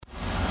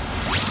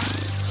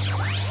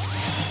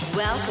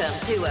Welcome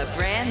to a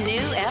brand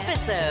new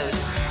episode.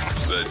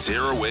 The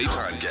Tearaway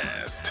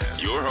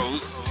Podcast. Your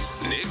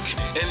hosts, Nick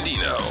and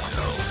Dino.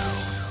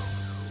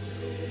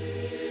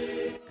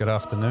 Good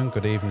afternoon,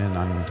 good evening,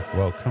 and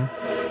welcome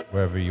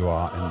wherever you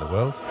are in the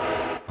world.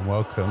 And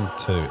welcome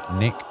to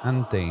Nick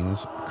and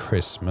Dean's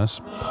Christmas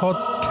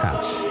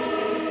podcast.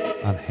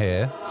 And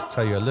here to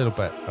tell you a little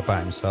bit about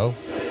himself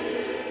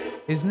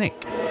is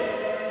Nick.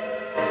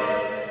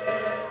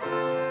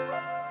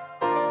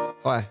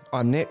 Hi,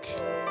 I'm Nick.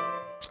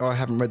 I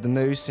haven't read the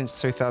news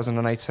since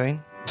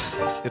 2018.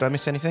 Did I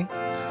miss anything?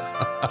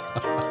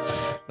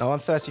 No, I'm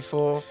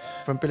 34,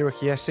 from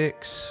Billericay,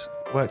 Essex.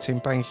 Worked in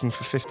banking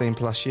for 15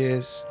 plus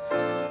years.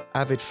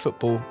 Avid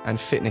football and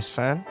fitness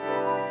fan.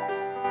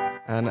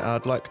 And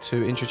I'd like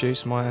to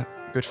introduce my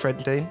good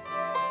friend Dean.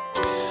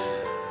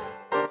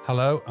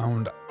 Hello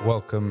and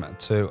welcome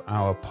to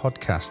our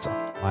podcast.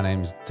 My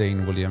name's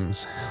Dean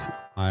Williams.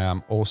 I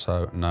am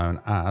also known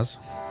as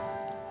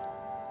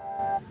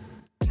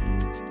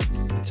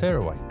the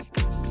Tearaway.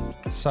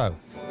 So,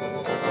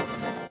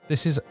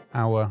 this is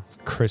our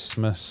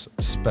Christmas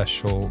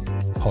special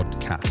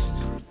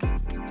podcast.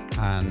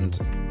 And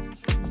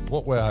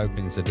what we're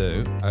hoping to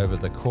do over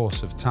the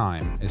course of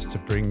time is to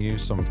bring you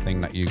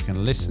something that you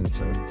can listen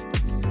to,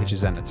 which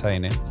is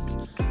entertaining,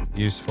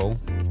 useful,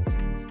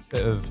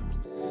 bit of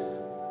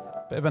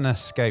an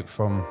escape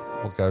from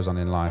what goes on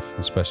in life,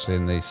 especially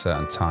in these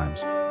certain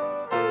times.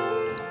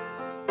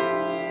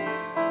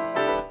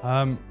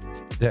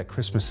 Yeah,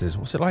 Christmas is...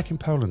 What's it like in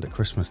Poland at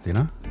Christmas, do you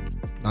know?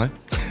 No.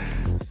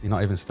 You're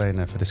not even staying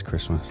there for this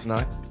Christmas?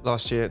 No.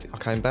 Last year I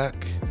came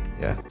back.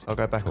 Yeah, so I'll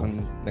go back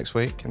on next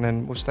week and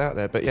then we'll stay out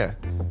there. But yeah,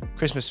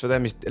 Christmas for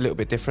them is a little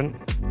bit different.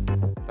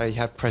 They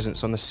have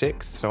presents on the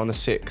 6th. So on the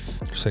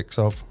 6th... 6th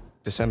of?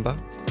 December.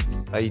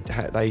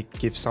 They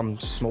give some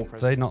small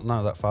presents. Do they not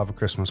know that Father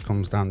Christmas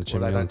comes down the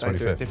chimney on the 25th? They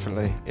do it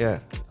differently, yeah.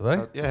 Do they?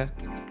 So, yeah.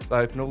 They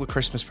open all the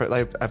Christmas... They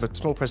have a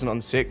small present on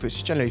the 6th, which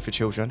is generally for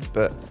children,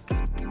 but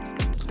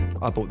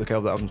I bought the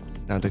girl that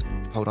the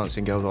pole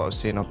dancing girl that I was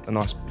seeing a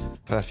nice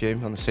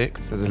perfume on the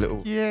 6th. There's a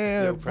little,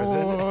 little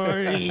present.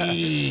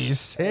 Boy,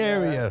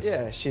 serious?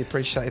 Yeah, she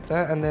appreciated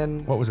that, and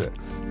then... What was it?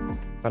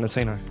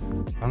 Valentino.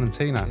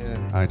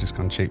 Yeah. I just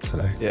gone cheap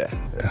today. Yeah.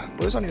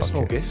 Well, it was only a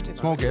small gift.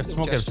 Small gift,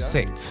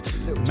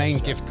 6th. Main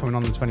gift coming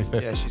on the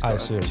 25th. Yeah,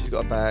 she's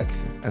got a bag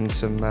and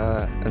some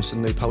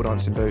new pole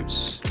dancing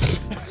boots.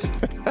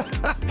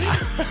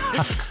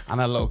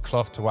 And a little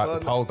cloth to wipe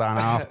the pole down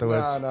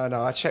afterwards.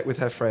 No. I checked with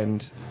her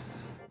friend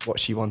what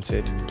she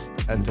wanted,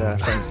 and her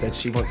friend said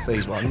she wants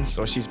these ones,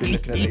 or she's been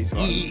looking at these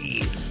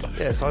ones.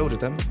 Yeah, so I ordered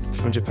them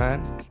from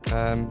Japan.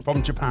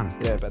 From Japan?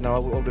 Yeah, but no, I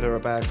ordered her a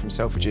bag from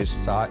Selfridges.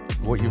 So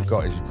what you've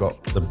got is you've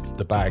got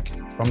the bag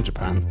from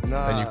Japan.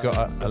 No, then you've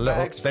got a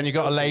little. Then you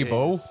got a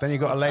label. Then you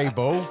got a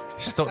label. You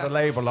stuck the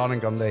label on and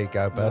gone, there you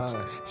go, bud.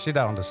 No. She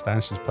don't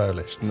understand. She's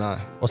Polish. No.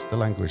 What's the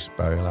language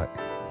barrier like?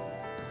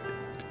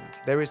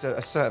 There is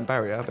a certain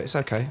barrier, but it's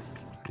okay.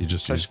 You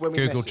just use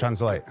Google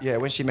Translate? Yeah,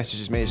 when she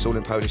messages me, it's all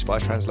in Polish,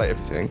 but I translate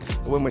everything.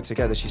 But when we're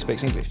together, she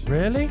speaks English.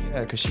 Really?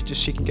 Yeah, because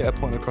she can get her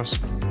point across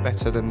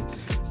better than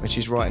when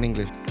she's writing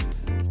English.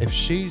 If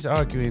she's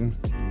arguing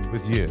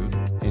with you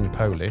in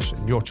Polish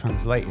and you're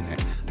translating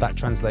it, that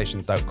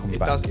translation don't come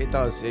back. It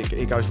does.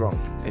 It goes wrong.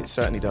 It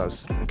certainly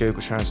does.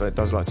 Google Translate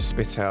does like to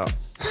spit out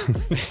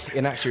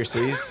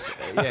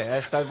inaccuracies. Yeah,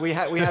 so we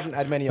haven't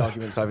had many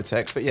arguments over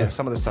text, but yeah,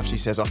 some of the stuff she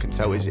says I can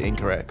tell is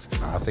incorrect.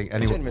 I think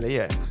anyone... Generally,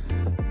 yeah.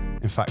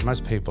 In fact,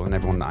 most people and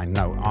everyone that I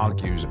know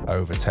argues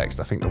over text.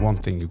 I think the one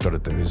thing you've got to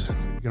do is,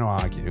 you're going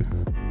to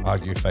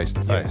argue face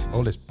to face.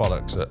 All this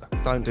bollocks that...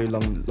 Don't do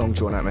long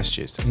drawn out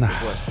messages. That's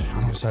the worst thing.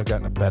 And also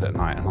getting to bed at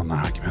night and on the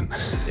argument.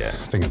 Yeah.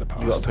 Thing of the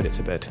past. You've got to put it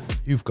to bed.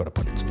 You've got to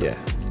put it to bed.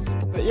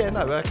 Yeah. But yeah,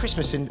 no,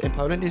 Christmas in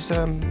Poland is,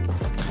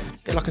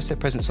 like I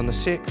said, presents on the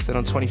 6th, and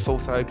on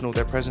 24th they open all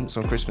their presents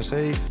on Christmas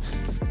Eve.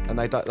 And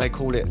they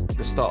call it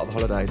the start of the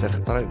holidays. They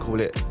don't call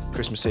it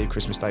Christmas Eve,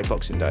 Christmas Day,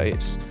 Boxing Day.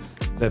 It's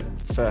the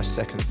first,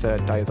 second,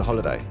 third day of the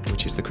holiday,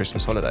 which is the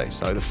Christmas holiday.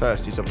 So the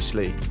first is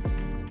obviously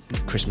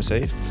Christmas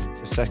Eve,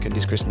 the second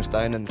is Christmas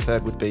Day, and then the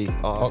third would be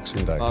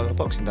Boxing Day.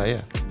 Boxing Day,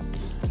 yeah.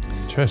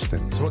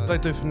 Interesting. So what do they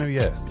do for New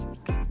Year?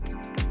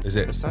 Is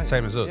it the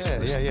same as us?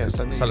 Yeah.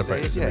 So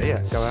celebrate.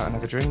 Yeah. Go out and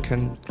have a drink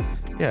and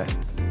yeah.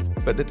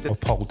 But or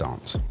pole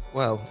dance.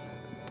 Well,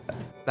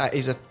 that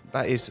is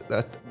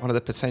one of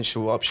the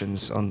potential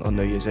options on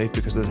New Year's Eve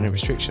because there's no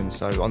restrictions.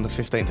 So on the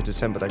 15th of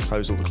December they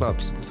close all the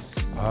clubs.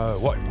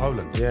 What, in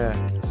Poland? Yeah.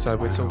 So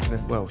we're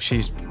talking. Well,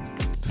 she's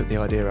put the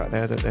idea out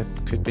there that there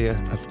could be a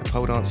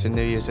pole dancing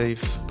New Year's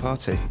Eve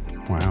party.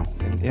 Wow.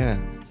 Yeah.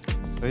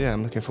 So yeah,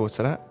 I'm looking forward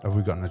to that. Have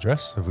we got an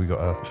address? Do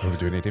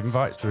we need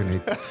invites? Do we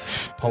need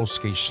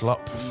Polski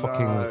schlop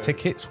fucking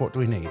tickets? What do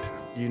we need?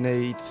 You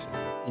need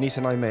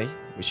to know me,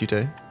 which you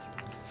do.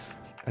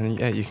 And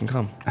yeah, you can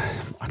come.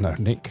 I know,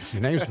 Nick.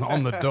 Your name's not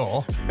on the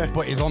door,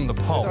 but it's on the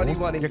pole. There's only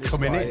one English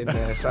guy in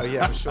there, so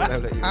yeah, I'm sure they'll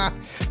let you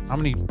in. How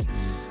many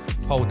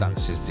pole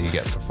dances do you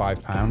get for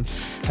 £5,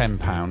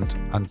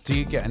 £10, and do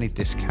you get any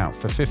discount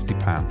for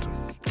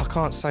 £50? I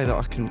can't say that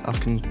I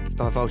can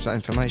divulge that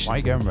information. Why are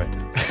you going red?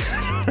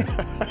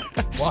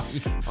 Why?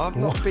 I've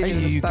not been in an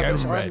you establishment. going I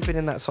haven't red? been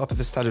in that type of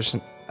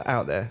establishment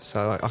out there,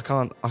 so I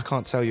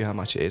can't tell you how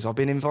much it is. I've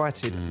been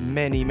invited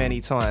many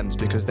times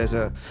because there's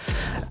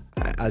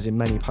as in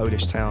many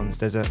Polish towns,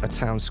 there's a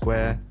town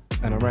square,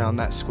 and around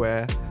that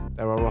square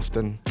there are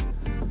often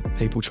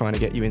people trying to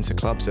get you into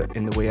clubs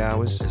in the wee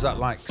hours. Is that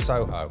like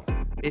Soho?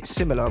 It's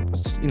similar,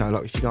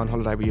 like if you go on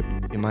holiday with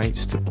your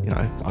mates to,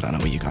 I don't know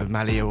where you go,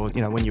 Malia, or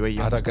when you were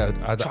young.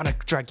 Trying to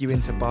drag you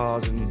into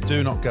bars and. I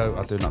do not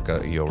go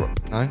to Europe.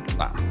 No?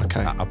 Nah.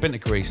 Okay. I've been to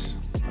Greece.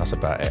 That's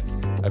about it.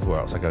 Everywhere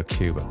else, I go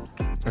Cuba.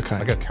 Okay.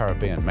 I go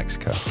Caribbean,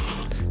 Mexico.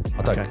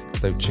 I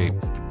don't do cheap.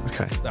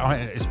 Okay.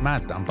 It's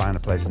mad that I'm buying a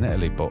place in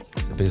Italy, but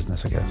it's a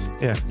business, I guess.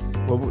 Yeah.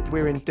 Well,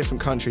 we're in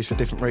different countries for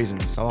different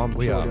reasons. So I'm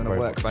purely on a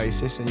work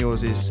basis, and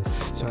yours is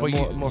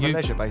more of a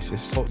leisure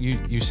basis. But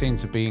you seem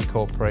to be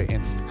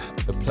incorporating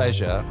the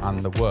pleasure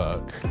and the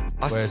work,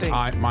 whereas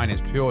mine is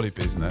purely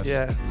business.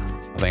 Yeah.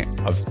 I think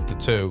of the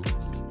two,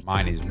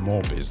 mine is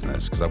more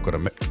business because I've got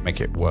to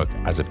make it work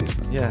as a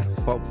business. Yeah.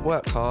 Well,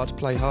 work hard,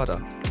 play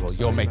harder. Well,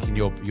 you're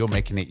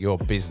making it your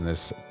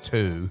business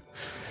to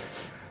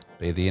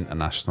be the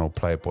international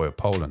playboy of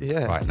Poland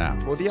right now.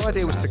 Well, the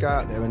idea was to go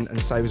out there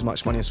and save as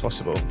much money as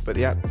possible, but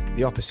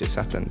the opposite's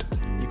happened.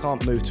 You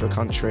can't move to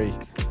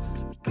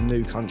a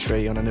new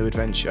country on a new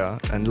adventure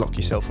and lock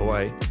yourself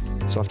away.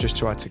 So I've just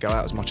tried to go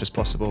out as much as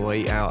possible,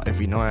 eat out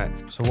every night.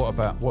 So what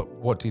about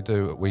what do you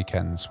do at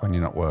weekends when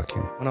you're not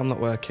working? When I'm not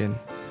working,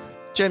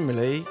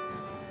 generally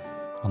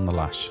on the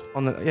lash.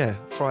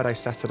 Friday,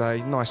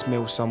 Saturday, nice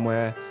meal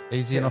somewhere.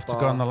 Easy enough to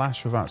go on the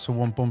lash without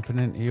someone bumping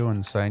into you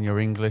and saying you're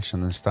English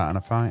and then starting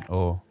a fight,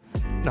 or?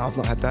 No, I've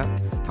not had that.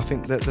 I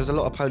think that there's a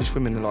lot of Polish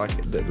women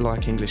that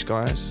like English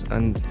guys,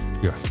 and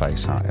you're a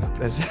face, aren't you?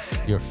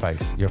 You're a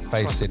face. You're a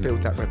face. Tried to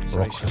build that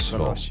reputation for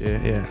last year.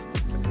 Yeah.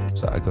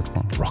 Is that a good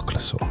one?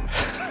 Rocklesaw.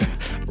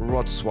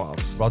 Rodswab.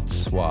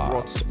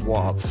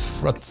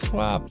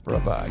 Rodswab,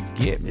 brother.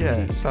 Get me.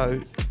 Yeah.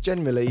 So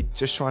generally,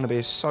 just trying to be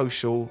as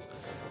social,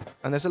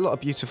 and there's a lot of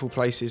beautiful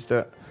places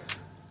that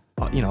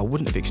I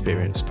wouldn't have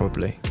experienced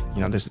probably.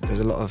 There's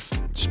a lot of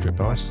strip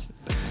bars.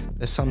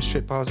 There's some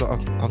strip bars that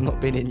I've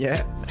not been in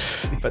yet,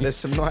 but there's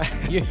some nice.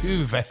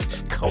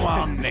 Come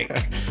on, Nick.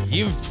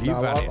 You've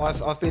had it.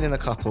 I've been in a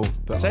couple.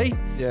 But See?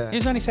 Yeah. You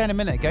was only saying a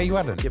minute ago you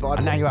hadn't. Yeah, but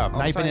and now you have.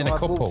 Now you've been in a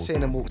couple. I've walked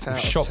in and walked out.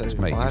 You've shocked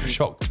me. You've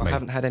shocked me. I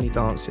haven't had any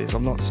dances.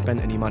 I've not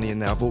spent any money in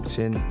there. I've walked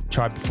in.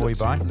 Try before you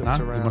buy. No,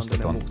 you must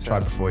have done.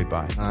 Try before you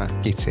buy. No.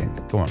 Get in.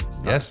 Go on.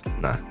 Yes?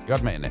 No. You're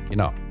admitting it. You're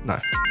not. No.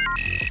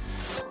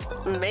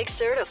 Make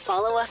sure to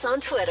follow us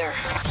on Twitter.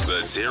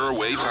 The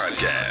Tearaway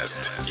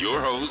Podcast. Your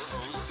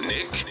hosts,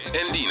 Nick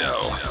and Dino.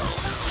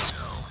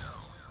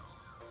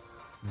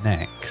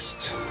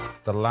 Next,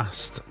 the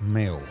last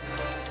meal.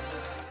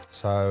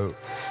 So,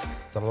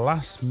 the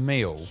last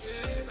meal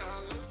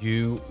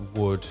you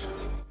would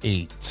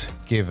eat,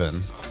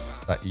 given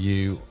that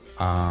you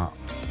are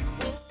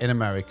in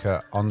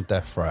America on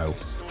death row,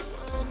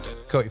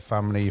 got your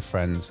family, your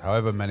friends,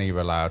 however many you're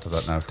allowed, I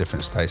don't know,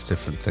 different states,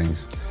 different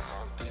things.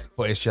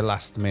 But it's your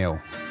last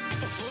meal.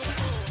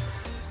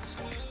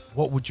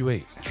 What would you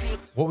eat?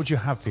 What would you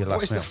have for your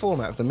last meal? What is the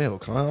format of the meal?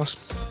 Can I ask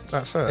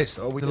that first? It's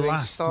the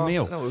last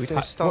meal. No, are we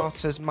doing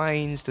starters,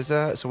 mains,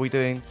 desserts? Or are we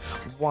doing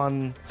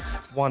one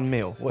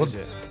meal? What is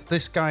it?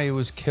 This guy who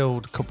was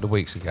killed a couple of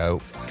weeks ago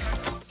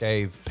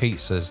gave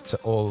pizzas to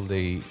all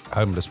the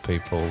homeless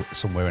people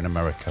somewhere in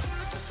America.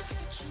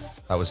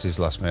 That was his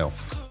last meal.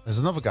 There's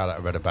another guy that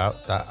I read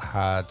about that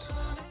had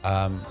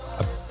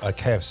a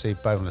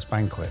KFC boneless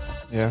banquet.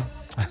 Yeah.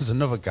 There's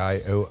another guy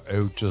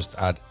who just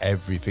had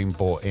everything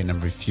bought in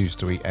and refused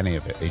to eat any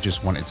of it. He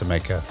just wanted to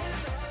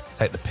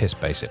take the piss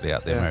basically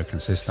out the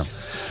American system.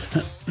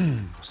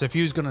 So if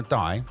you was going to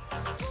die,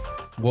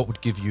 what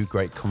would give you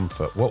great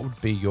comfort? What would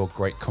be your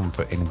great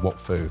comfort in what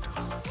food?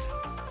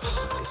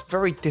 It's a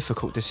very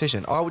difficult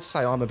decision. I would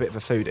say I'm a bit of a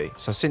foodie.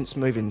 So since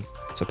moving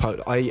to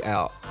Poland, I eat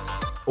out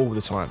all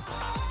the time.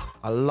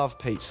 I love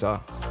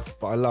pizza,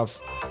 but I love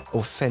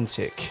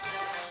authentic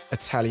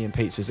Italian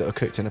pizzas that are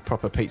cooked in a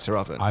proper pizza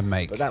oven. I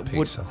make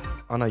pizza.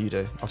 I know you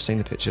do. I've seen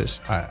the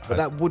pictures. But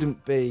that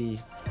wouldn't be.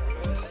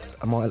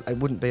 It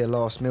wouldn't be a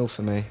last meal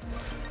for me.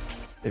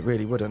 It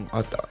really wouldn't.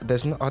 I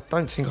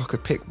don't think I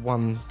could pick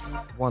one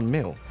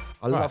meal.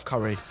 I love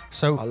curry.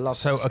 I love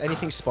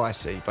anything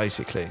spicy,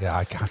 basically. Yeah,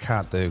 I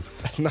can't do.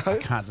 No, I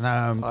can't.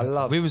 No, I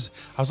was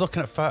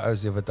looking at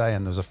photos the other day,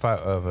 and there was a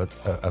photo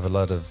of a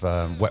load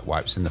of wet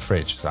wipes in the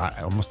fridge. So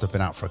I must have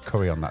been out for a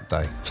curry on that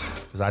day,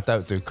 because I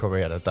don't do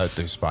curry and I don't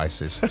do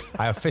spices.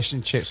 I have fish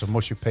and chips with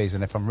mushy peas,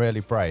 and if I'm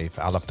really brave,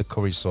 I'll have the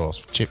curry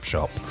sauce chip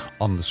shop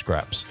on the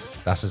scraps.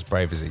 That's as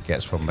brave as it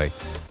gets from me.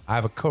 I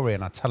have a curry,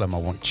 and I tell them I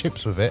want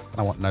chips with it,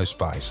 and I want no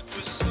spice.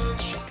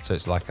 So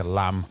it's like a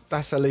lamb.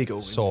 That's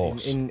illegal.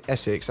 Sauce. In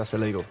Essex, that's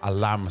illegal. A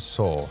lamb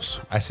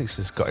sauce. Essex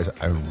has got his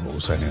own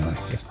rules anyway.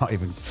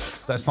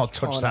 Let's not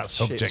touch that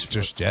subject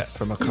just yet.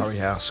 From a curry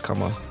house,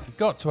 come on. You've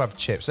got to have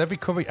chips. Every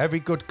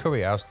good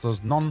curry house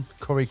does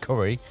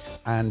non-curry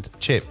and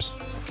chips.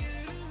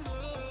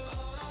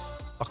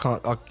 I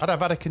can't. I'd have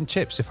haddock and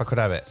chips if I could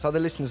have it. So the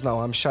listeners know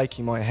I'm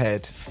shaking my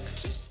head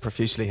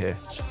profusely here.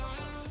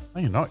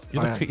 No, you're not.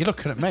 You're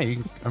looking at me.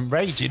 I'm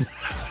raging.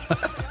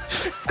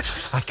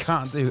 I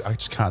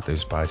just can't do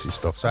spicy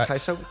stuff. So Okay,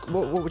 so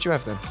what would you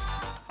have then?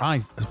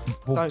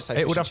 Don't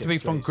say it would fish have and to be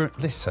chips, from.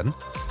 please. Listen,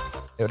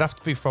 it would have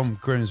to be from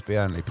Grimsby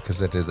only because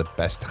they do the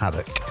best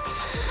haddock.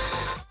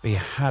 Be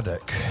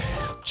haddock,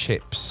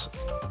 chips,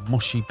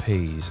 mushy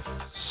peas,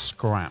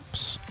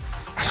 scraps.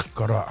 I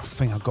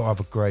think I've got to have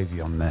a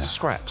gravy on there.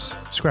 Scraps.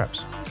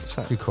 Scraps. What's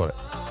that? What do you call it?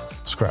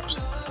 Scraps.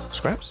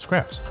 Scraps?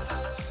 Scraps.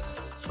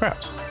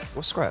 Scraps.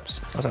 What's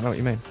scraps? I don't know what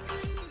you mean.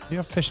 You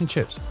have fish and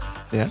chips.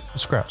 Yeah?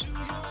 Scraps.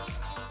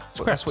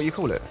 Well, that's what you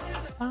call it?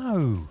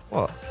 No.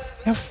 What?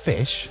 You have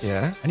fish.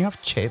 Yeah. And you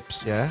have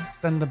chips. Yeah.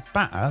 Then the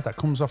batter that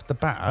comes off the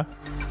batter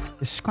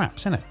is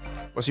scraps, isn't it?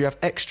 Well, so you have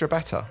extra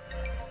batter?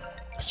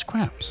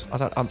 Scraps.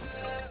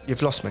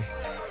 You've lost me.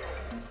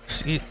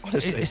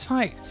 Honestly. It's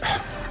like...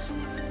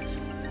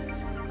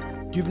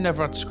 You've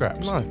never had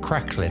scraps? No.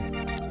 Crackling.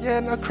 Yeah,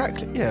 no,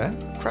 crackling. Yeah,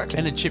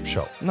 crackling. In a chip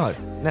shop? No,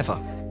 never.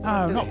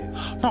 No,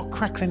 Do not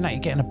crackling that you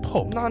get in a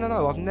pub. No.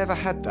 I've never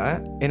had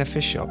that in a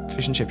fish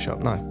and chip shop.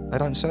 No, they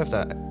don't serve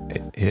that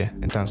here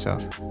in down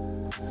south.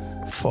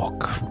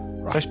 Fuck.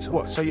 Right. So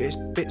what? So it's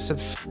bits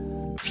of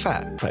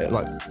fat, but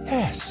like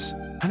Yes.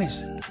 And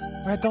it's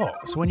red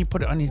hot. So when you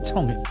put it on your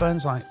tongue, it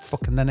burns like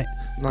fuck and then it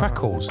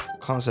crackles.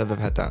 Can't say I've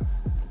ever had that.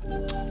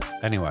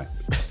 Anyway,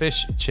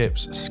 fish,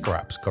 chips,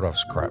 scraps. Got to have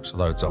scraps,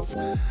 loads of.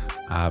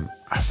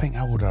 I think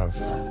I would have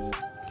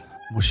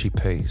mushy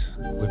peas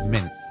with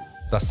mint.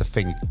 That's the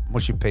thing.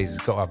 Mushy peas has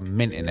got to have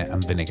mint in it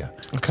and vinegar.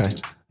 Okay.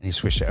 And you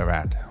swish it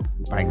around,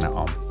 bang that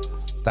on.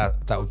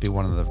 That would be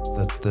one of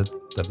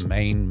the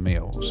main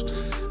meals.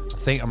 I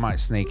think I might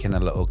sneak in a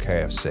little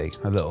KFC.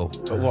 But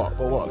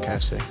what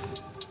KFC?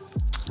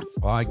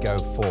 I go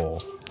for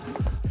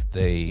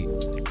the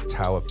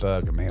Tower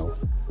Burger meal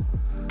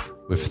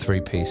with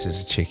 3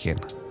 pieces of chicken.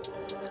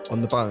 On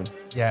the bone?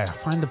 Yeah, I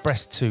find the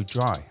breast too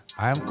dry.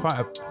 I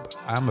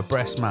am a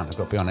breast man, I've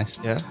got to be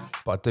honest. Yeah.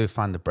 But I do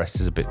find the breast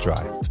is a bit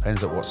dry.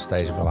 Depends on what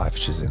stage of her life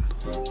she's in.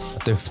 I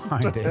do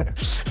find it.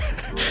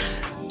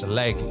 The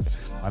leg,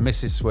 my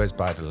missus swears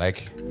by the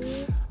leg.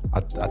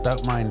 I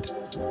don't mind.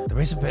 There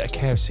is a bit of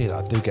KFC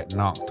that I do get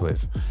knocked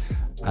with.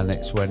 And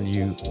it's when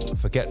you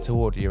forget to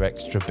order your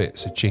extra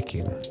bits of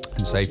chicken.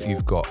 And say if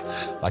you've got,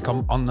 like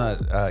on the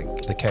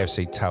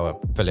KFC Tower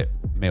fillet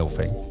meal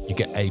thing, you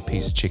get a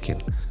piece of chicken.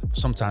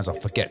 Sometimes I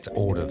forget to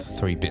order the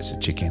 3 bits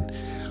of chicken.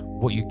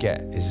 What you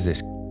get is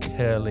this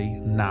curly,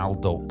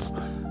 gnarled up,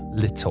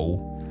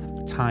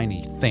 little,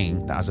 tiny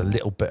thing that has a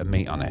little bit of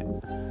meat on it.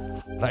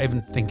 I don't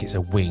even think it's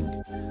a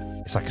wing.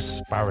 It's like a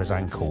sparrow's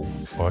ankle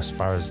or a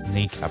sparrow's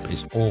kneecap.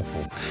 It's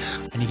awful.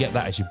 And you get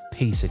that as your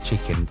piece of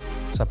chicken.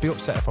 So I'd be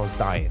upset if I was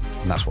dying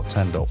and that's what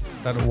turned up.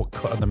 Don't know what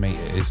cut of the meat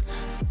it is.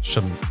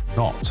 Should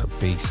not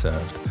be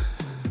served.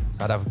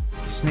 So I'd have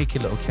a sneaky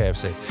little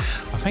KFC.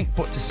 I think,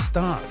 but to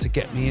start to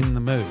get me in the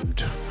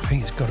mood, I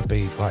think it's got to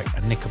be like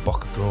a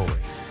Knickerbocker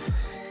glory.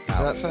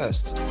 Dessert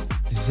first?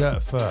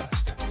 Dessert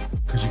first.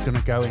 Because you're going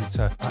to go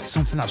into like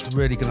something that's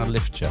really going to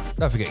lift you.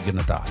 Don't forget you're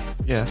going to die.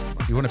 Yeah.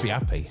 You want to be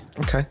happy.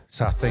 Okay.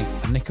 So I think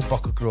a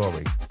Knickerbocker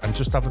glory and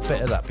just have a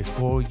bit of that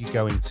before you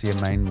go into your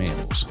main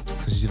meals.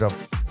 Because you'd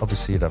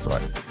have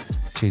like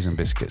cheese and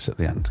biscuits at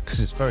the end.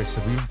 Because it's very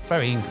simple,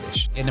 very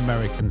English. In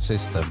American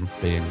system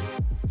being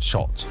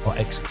shot or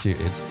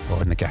executed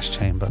or in the gas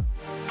chamber.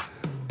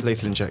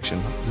 Lethal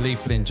injection.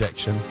 Lethal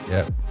injection,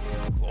 yeah.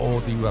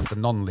 Or do you have the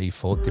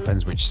non-lethal?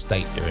 Depends which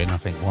state you're in. I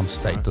think one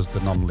state does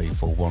the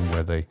non-lethal one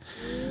where they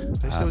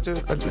still do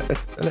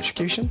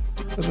electrocution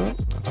as well?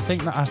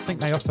 I think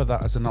they offer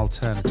that as an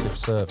alternative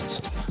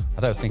service.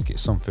 I don't think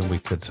it's something we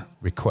could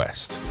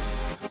request.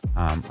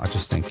 I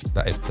just think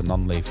that if the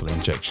non-lethal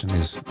injection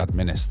is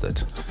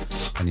administered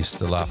and you're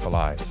still half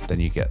alive, then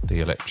you get the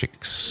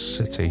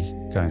electricity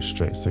going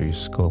straight through your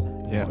skull.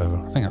 Yeah. Whatever.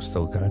 I think that's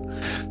still going.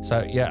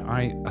 So yeah,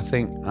 I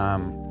think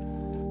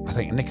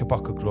a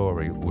Knickerbocker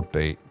glory would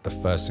be the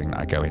first thing that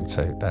I go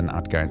into. Then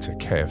I'd go into a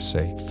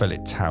KFC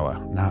fillet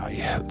tower. Now,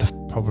 yeah, the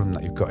problem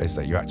that you've got is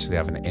that you're actually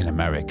having it in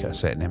America.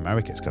 So in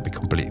America, it's going to be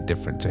completely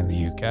different to in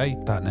the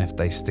UK. Don't know if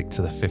they stick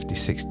to the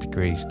 56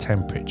 degrees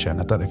temperature, and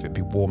I don't know if it'd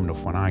be warm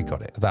enough when I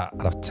got it. That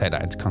I'd have to take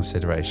that into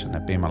consideration.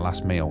 It'd be my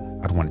last meal.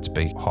 I'd want it to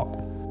be hot.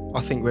 I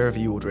think wherever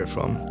you order it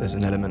from, there's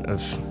an element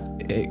of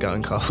it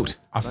going cold.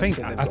 I think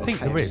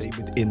there is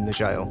within the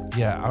jail.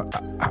 Yeah,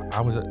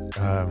 I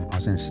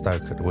was in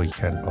Stoke at the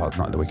weekend. Well,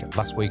 not the weekend.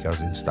 Last week I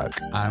was in Stoke,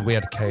 and we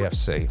had a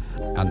KFC,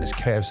 and this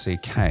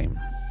KFC came,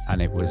 and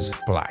it was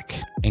black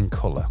in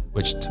colour,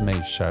 which to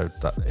me showed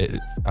that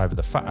either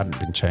the fat hadn't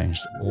been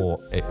changed or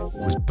it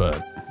was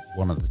burnt.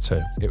 One of the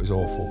two. It was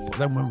awful. But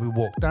then when we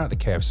walked out the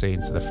KFC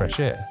into the fresh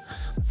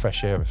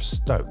air of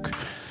Stoke,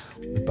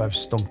 we both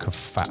stunk of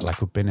fat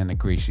like we'd been in a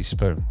greasy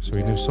spoon. So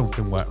we knew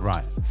something weren't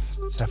right.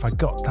 So if I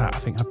got that, I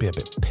think I'd be a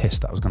bit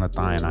pissed that I was going to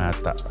die and I had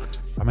that.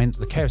 I mean,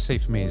 the KFC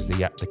for me is the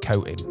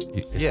coating.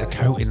 It's the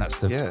coating that's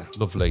the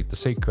lovely, the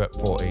secret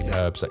 14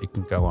 herbs that you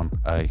can go on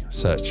a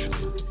search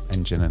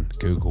engine and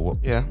Google what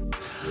Yeah.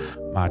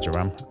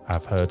 marjoram,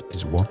 I've heard,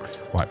 is one.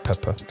 White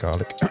pepper,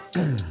 garlic.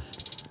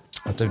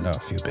 I do know a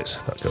few bits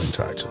that go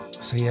into it, actually.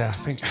 So yeah,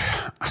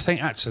 I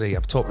think actually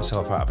I've talked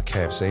myself out of a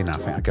KFC now. I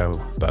think I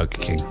go Burger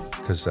King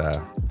because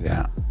I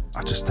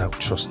just don't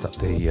trust that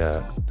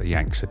the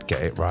Yanks would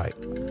get it right.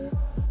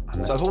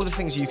 And So of all the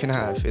things you can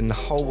have in the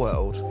whole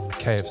world,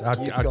 KFC,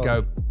 I'd gone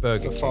go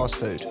Burger for King. fast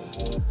food.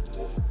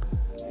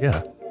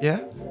 Yeah, Yeah.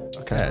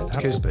 Okay. yeah, it'd have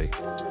Because to be.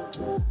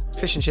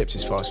 fish and chips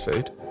is fast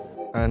food,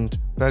 and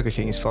Burger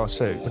King is fast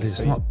food. But it's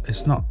So not.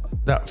 It's not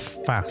that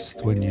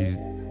fast when you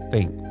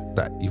think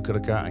that you've got to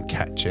go out and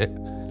catch it.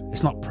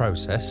 It's not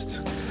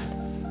processed.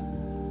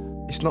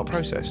 It's not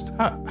processed.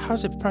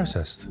 How's it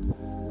processed?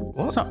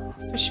 What? It's not.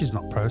 Fish is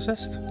not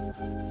processed.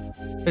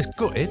 It's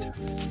gutted,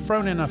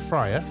 thrown in a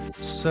fryer,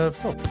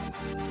 served up.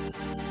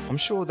 I'm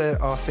sure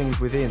there are things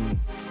within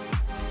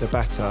the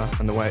batter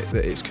and the way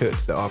that it's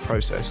cooked that are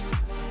processed.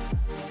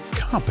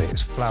 Can't be.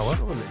 It's flour,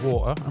 Surely.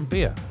 water, and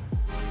beer.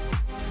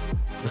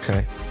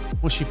 Okay.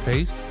 Mushy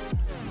peas,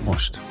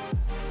 mushed.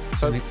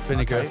 So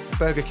Vinegar. okay,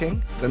 Burger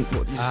King. Then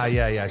what?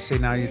 Yeah. See,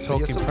 now you're So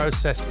you're talking talking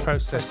processed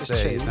processed there.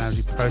 cheese Now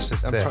you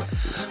processed and there.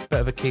 Bit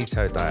of a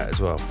keto diet as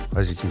well,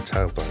 as you can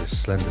tell by this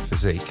slender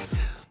physique.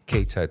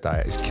 Keto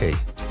diet is key.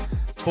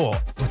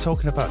 But we're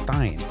talking about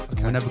dying.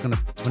 Okay. We're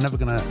never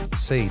gonna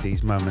see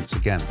these moments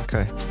again.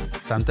 Okay.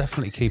 So I'm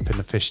definitely keeping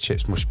the fish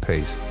chips, mushed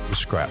peas, with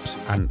scraps,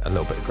 and a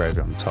little bit of gravy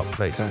on the top,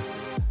 please. Okay.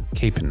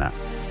 Keeping that.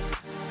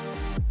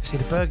 See,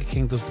 the Burger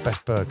King does the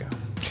best burger.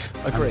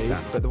 Agreed.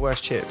 Understand. But the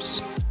worst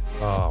chips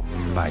Oh,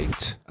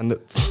 mate. and the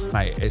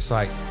Mate, it's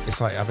like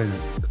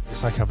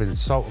having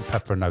salt and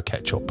pepper and no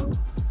ketchup.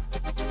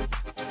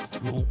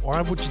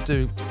 Why would you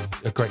do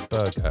a great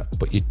burger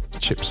but your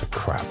chips are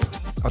crap?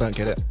 I don't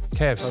get it.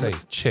 KFC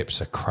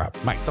chips are crap.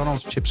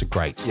 McDonald's chips are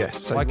great.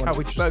 Yes. So why you can't want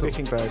we just Burger do-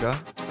 King burger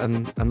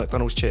and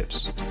McDonald's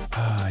chips?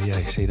 Yeah,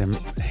 you see them.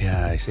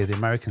 Yeah, you see the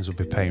Americans will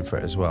be paying for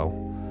it as well.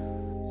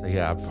 So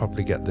yeah, I'd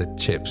probably get the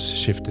chips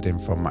shifted in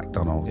from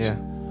McDonald's. Yeah.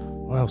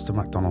 What else do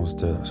McDonald's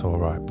do? That's all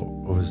right. But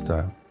what was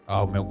that?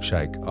 Oh,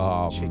 milkshake.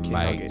 Oh, Chicken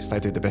mate. nuggets. They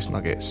do the best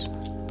nuggets. Do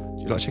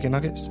you like chicken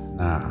nuggets?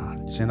 Nah.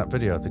 You seen that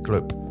video of the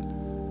gloop?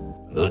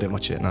 I didn't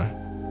watch it,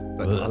 no.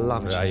 But I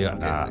love a chicken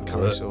nugget and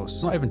curry It's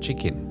sauce. not even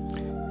chicken.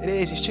 It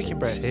is. It's chicken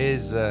breast. It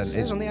is. It says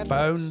It's on the adverts.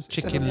 bone, It says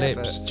chicken on the lips,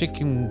 adverts.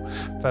 chicken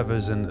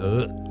feathers, and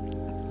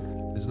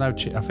there's no.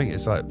 I think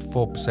it's like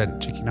 4%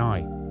 chicken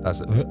eye.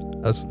 That's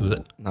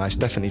No, it's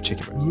definitely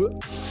chicken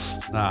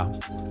breast. nah.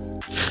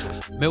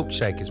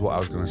 Milkshake is what I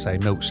was going to say.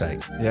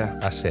 Milkshake. Yeah.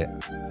 That's it.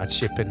 I'd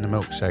ship in the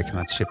milkshake and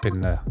I'd ship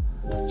in the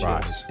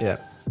fries. Yeah.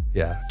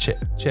 Yeah.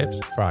 Chips,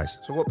 fries.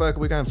 So what burger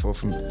are we going for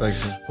from Burger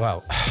King?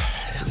 Well,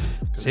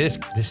 see,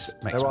 this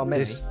makes There are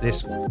many.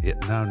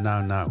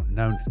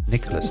 No,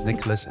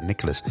 Nicholas.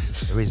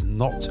 There is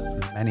not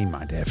many,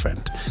 my dear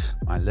friend.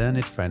 My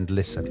learned friend,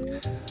 listen.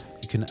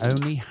 You can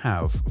only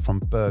have from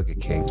Burger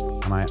King,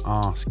 and I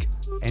ask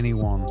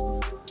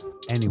anyone,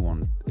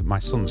 my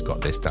son's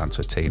got this down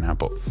to a T now,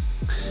 but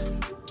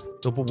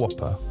double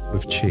Whopper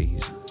with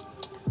cheese,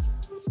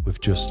 with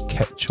just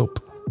ketchup,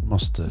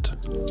 mustard,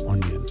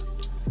 onion,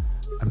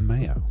 and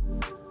mayo.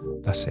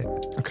 That's it.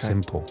 Okay.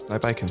 Simple. No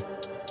bacon.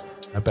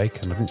 No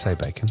bacon. I didn't say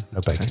bacon.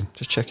 No bacon. Okay.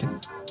 Just checking.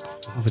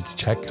 There's nothing to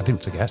check. I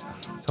didn't forget.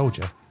 Told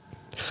you.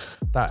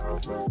 That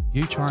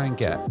you try and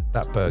get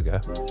that burger,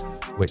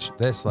 which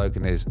their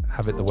slogan is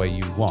 "Have it the way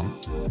you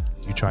want."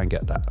 You try and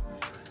get that.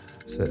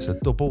 So it's a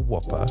double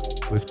Whopper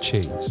with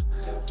cheese,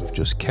 with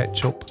just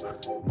ketchup,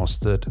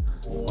 mustard,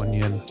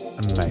 onion,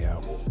 and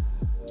mayo.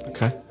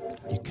 Okay.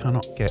 You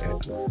cannot get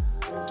it.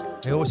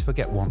 I always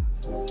forget one.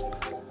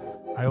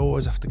 I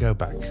always have to go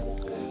back.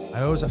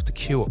 I always have to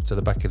queue up to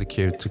the back of the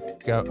queue to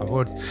go. I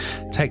would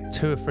take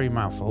 2 or 3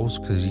 mouthfuls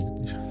because you're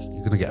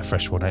going to get a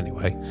fresh one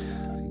anyway.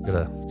 You've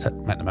got to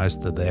make the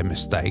most of their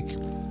mistake.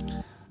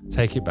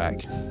 Take it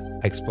back.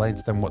 Explain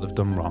to them what they've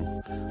done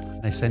wrong.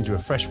 They send you a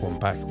fresh one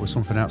back with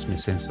something else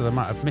missing. So they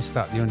might have missed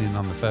out the onion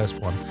on the first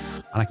one,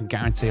 and I can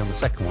guarantee on the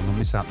second one they'll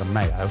miss out the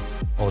mayo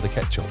or the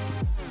ketchup.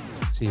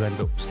 So you end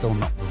up still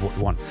not with what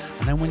you want.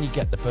 And then when you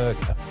get the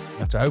burger, you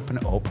have to open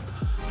it up,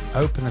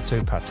 open the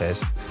 2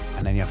 pates,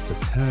 and then you have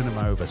to turn them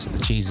over so the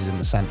cheese is in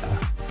the centre,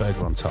 the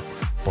burger on top,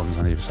 buns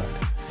on either side.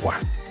 Wow.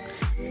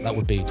 That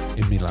would be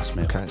in me last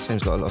meal. Okay. It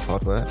seems like a lot of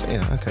hard work. But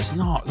yeah. Okay. It's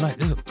not like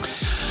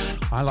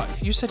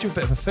you said you're a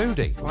bit of a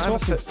foodie. Well, I'm a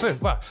Talking fo-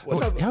 food. Well, Well,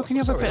 no, how can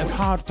you have sorry, a bit of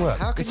hard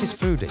work? This is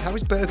foodie. How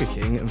is Burger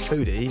King and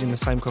foodie in the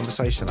same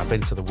conversation? I've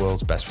been to the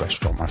world's best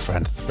restaurant, my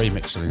friend. 3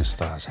 Michelin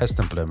stars,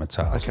 Heston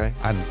Blumenthal. Okay.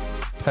 And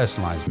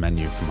personalised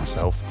menu for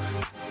myself.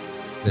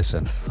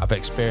 Listen, I've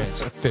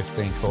experienced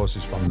 15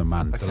 courses from the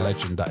man, the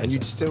legend that And is.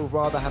 you'd still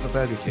rather have a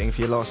Burger King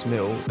for your last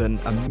meal than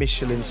a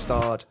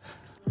Michelin-starred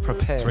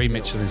prepared 3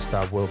 meal? Michelin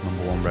star world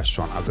 #1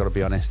 restaurant. I've got to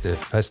be honest,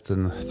 if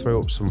Heston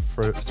threw up some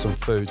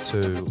food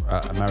to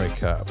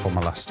America for my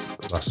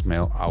last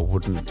meal, I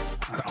wouldn't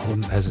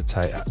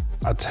hesitate.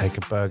 I'd take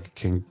a Burger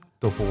King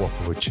double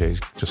Whopper with cheese,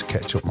 just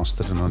ketchup,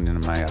 mustard and onion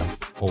and mayo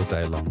all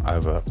day long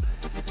over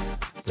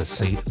the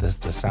sea,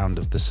 the sound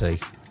of the sea.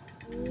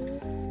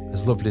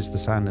 as lovely as the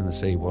sand in the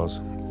sea was,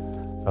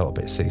 felt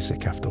a bit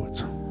seasick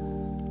afterwards.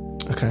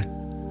 Okay.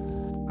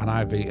 And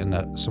I've eaten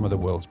at some of the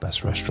world's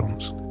best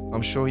restaurants.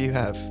 I'm sure you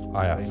have.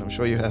 I have. I'm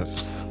sure you have.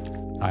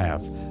 I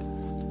have.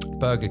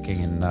 Burger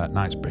King in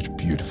Knightsbridge,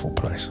 beautiful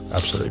place,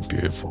 absolutely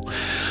beautiful.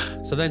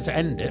 So then to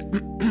end it,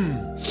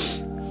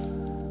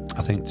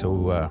 I think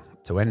to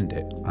end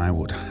it, I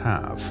would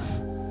have.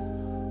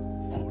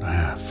 What would I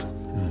have?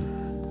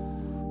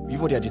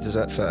 You've already had your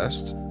dessert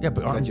first. Yeah,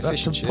 but You had your that's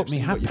fish to and chips, put me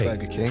you've got happy. your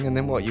Burger King, and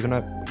then what? You're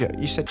gonna? Yeah,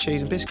 you said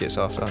cheese and biscuits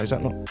after. Is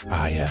that not?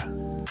 Ah, yeah.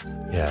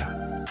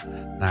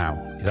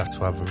 Now you'd have to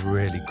have a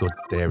really good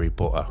dairy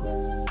butter.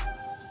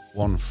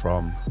 One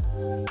from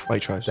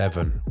Waitrose.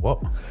 Devon.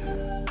 What?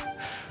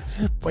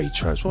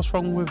 Waitrose. What's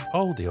wrong with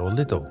Aldi or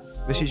Lidl?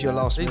 This is your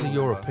last These are meal,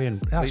 European.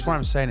 brother. That's These why are-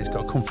 I'm saying it's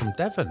got to come from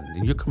Devon.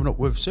 And you're coming up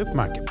with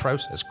supermarket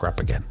processed crap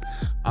again.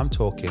 I'm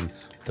talking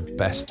the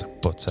best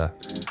butter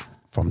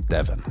from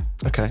Devon.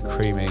 Okay.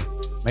 Creamy,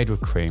 made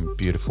with cream,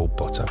 beautiful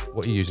butter.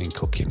 What are you using in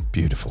cooking?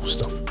 Beautiful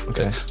stuff.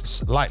 Okay.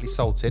 Lightly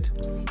salted.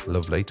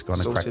 Lovely to go on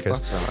the Salted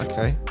crackers. butter.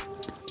 Okay.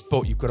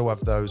 But you've got to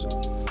have those,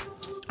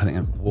 I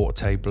think,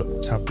 water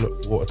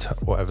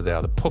whatever they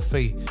are. The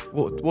puffy,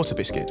 Water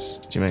biscuits.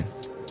 Do you mean?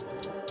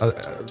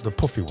 the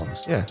puffy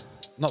ones. Yeah.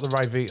 Not the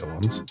Rivita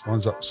ones, the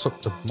ones that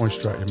suck the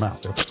moisture out of your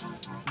mouth.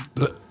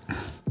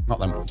 Not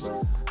them ones.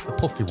 The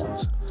puffy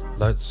ones.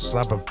 The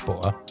slab of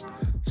butter,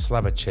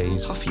 slab of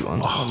cheese. Puffy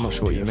ones. I'm not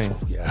sure what you mean.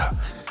 Yeah.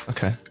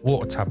 Okay.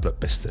 Water tablet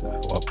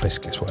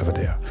biscuits, whatever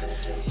they are.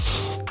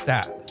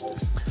 That.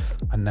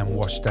 And then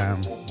washed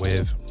down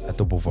with a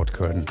double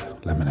vodka and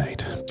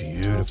lemonade.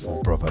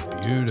 Beautiful, brother,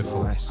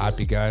 beautiful. Nice. I'd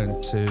be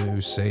going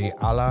to see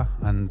Allah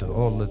and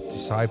all the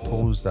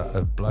disciples that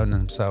have blown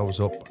themselves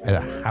up in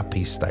a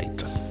happy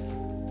state.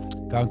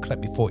 Go and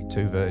collect me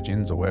 42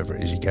 virgins or whatever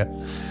it is you get.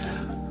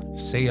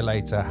 See you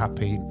later,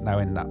 happy,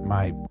 knowing that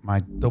my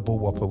double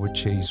Whopper with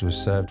cheese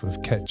was served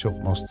with ketchup,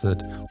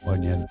 mustard,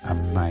 onion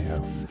and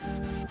mayo.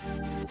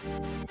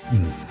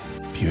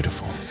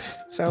 Beautiful.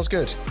 Sounds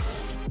good.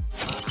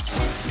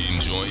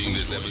 Enjoying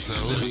this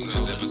episode?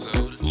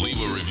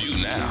 Leave a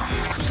review now.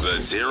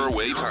 The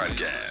Tearaway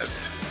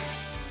Podcast.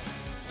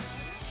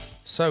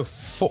 So,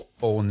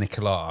 football,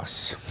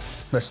 Nicholas.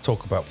 Let's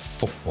talk about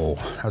football,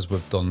 as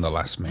we've done the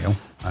last meal.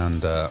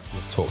 And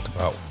we've talked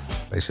about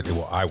basically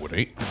what I would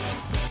eat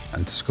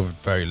and discovered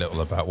very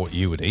little about what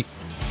you would eat.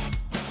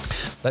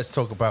 Let's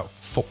talk about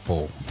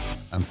football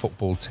and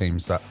football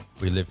teams that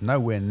we live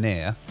nowhere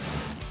near,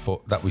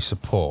 but that we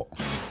support.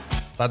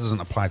 That doesn't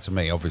apply to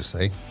me,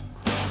 obviously.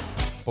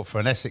 But for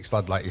an Essex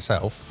lad like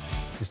yourself,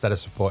 instead of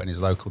supporting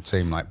his local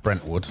team like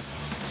Brentwood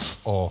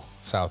or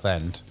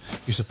Southend,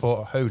 you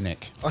support who,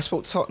 Nick? I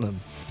support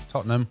Tottenham.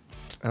 Tottenham.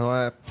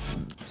 And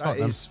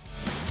Tottenham.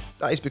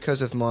 that is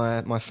because of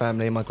my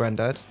family and my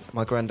granddad.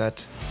 My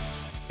granddad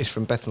is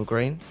from Bethnal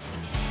Green.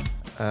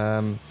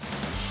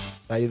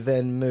 They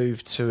then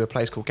moved to a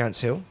place called Gants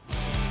Hill.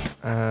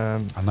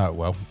 I know it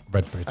well,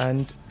 Redbridge.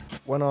 And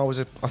when I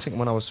was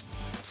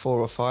 4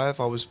 or 5,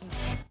 I was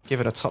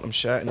given a Tottenham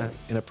shirt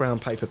in a brown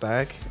paper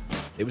bag.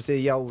 It was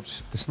the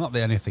old. It's not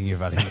the only thing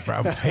you've had in the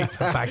brown paper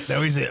bag,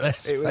 though, is it?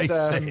 Let's It was.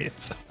 face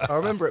it. I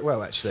remember it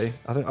well, actually.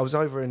 I think I was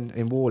over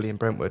in Worley in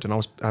Brentwood, and I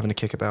was having a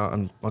kickabout,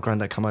 and my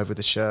granddad come over with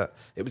the shirt.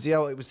 It was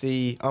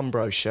the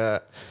Umbro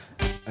shirt,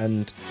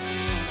 and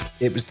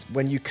it was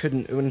when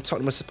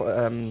Tottenham was,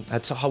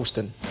 had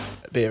Holston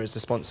beer as the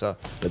sponsor,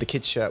 but the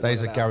kids' shirt.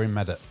 There's a weren't allowed.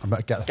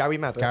 Gary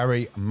Mabbott.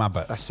 Gary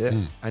Mabbott. That's it.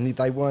 And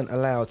they weren't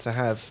allowed to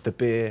have the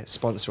beer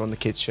sponsor on the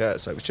kids' shirt,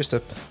 so it was just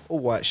a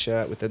all-white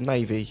shirt with the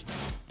navy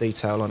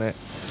detail on it.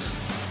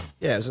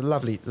 Yeah, it was a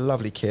lovely,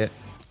 lovely kit.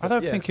 I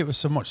don't Yeah. think it was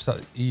so much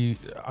that you...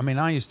 I mean,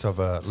 I used to have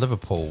a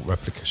Liverpool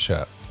replica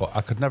shirt, but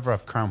I could never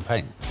have Crown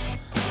Paints.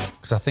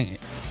 Because I think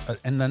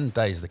in them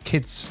days, the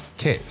kids'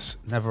 kits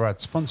never had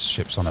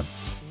sponsorships on them.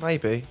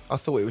 Maybe. I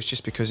thought it was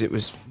just because it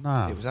was.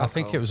 No, It was I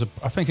think alcohol.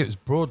 I think it was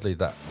broadly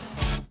that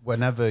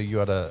whenever you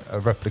had a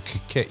replica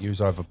kit, you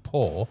was either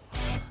poor,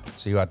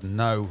 so you had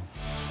no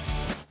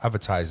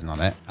advertising on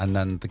it, and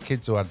then the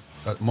kids who had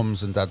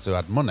mums and dads who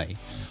had money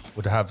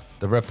would have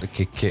the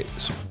replica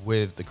kits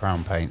with the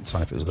Crown Paints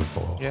on if it was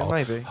Liverpool. Yeah,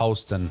 maybe.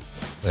 Holston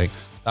thing.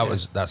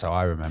 That's how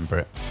I remember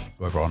it.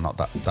 Whether or not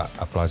that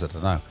applies, I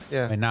don't know.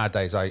 Yeah. I mean,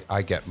 nowadays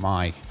I get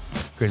my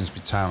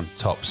Grimsby Town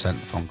top sent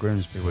from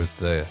Grimsby with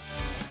the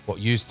what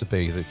used to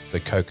be the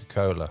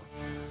Coca-Cola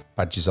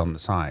badges on the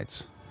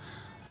sides.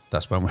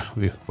 That's when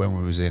we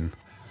was in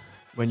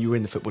When you were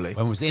in the Football League.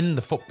 when we was in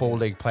the football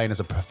league playing as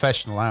a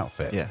professional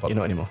outfit. Yeah, you're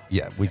not anymore.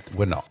 Yeah,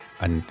 we're not,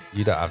 and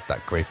you don't have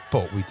that grief.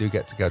 But we do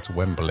get to go to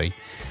Wembley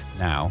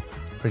now,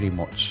 pretty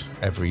much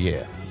every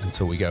year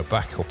until we go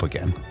back up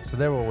again. So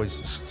they're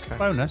always a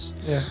bonus.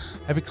 Yeah.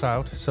 Heavy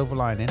cloud, silver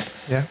lining.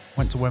 Yeah.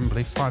 Went to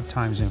Wembley 5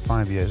 times in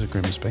 5 years at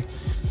Grimsby.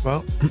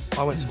 Well,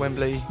 I went to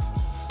Wembley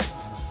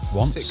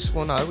Once.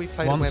 No, we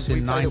played Once at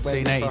Wembley. in we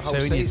played at Wembley for a whole 1982,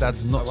 and your season,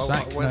 dad's so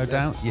nutsack, I went no there.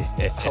 doubt.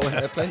 Yeah. I went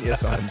there plenty of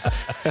times.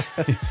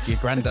 Your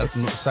granddad's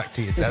nutsack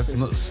to your dad's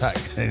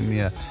nutsack, and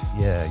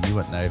yeah, you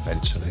went there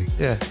eventually.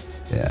 Yeah.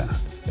 Yeah.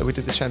 So we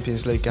did the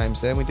Champions League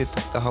games there. We did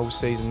the whole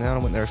season now. I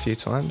went there a few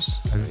times.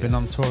 Have you been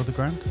on tour of the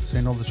ground?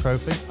 Seen all the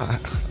trophy?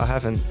 I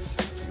haven't.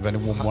 You've only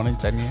won one in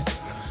 10 years.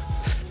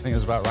 I think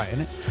that's about right,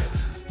 isn't it?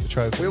 The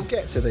trophy. We'll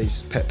get to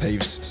these pet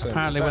peeves soon.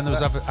 Apparently, when there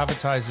was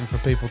advertising for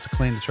people to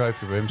clean the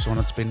trophy room,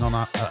 someone had to be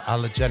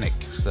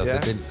non-allergenic, so they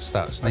didn't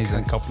start sneezing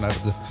and coughing over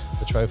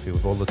the trophy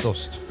with all the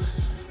dust.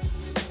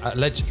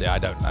 Allegedly, I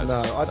don't know.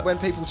 No, when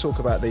people talk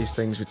about these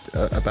things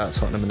about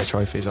Tottenham and the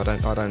trophies, I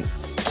don't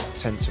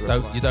tend to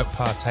reply. You don't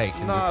partake.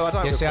 No, I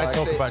don't. Yeah, see, I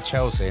talk about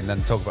Chelsea and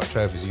then talk about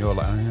trophies, and you're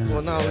like,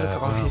 well, no, look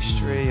at our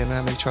history and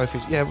how many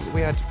trophies. Yeah,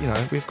 we had,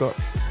 we've got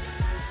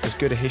as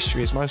good a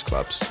history as most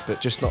clubs,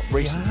 but just not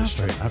recent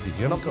history. Have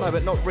you?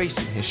 But not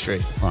recent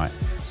history. Right.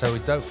 So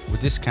we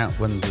discount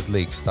when the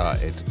league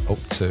started up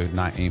to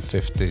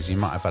 1950s. You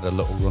might have had a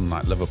little run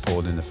like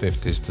Liverpool in the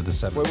 50s to the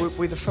 70s. Well,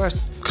 we're the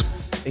first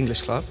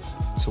English club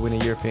to win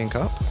a European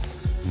Cup,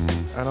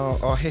 and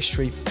our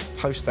history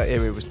post that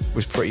era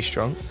was pretty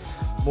strong.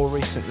 More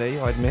recently,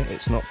 I admit,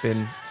 it's not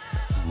been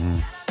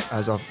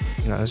as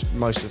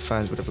most of the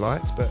fans would have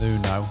liked, but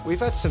we've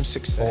had some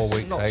success. 4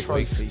 weeks, not 8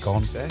 trophy weeks,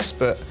 gone. success,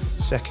 but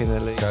second in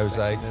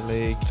the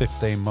league,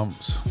 15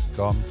 months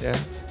gone. Yeah,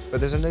 but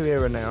there's a new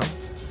era now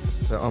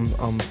that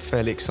I'm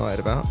fairly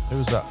excited about.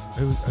 Who's that?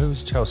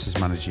 Who's Chelsea's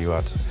manager you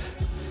had?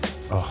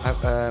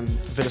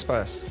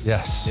 Villas-Boas.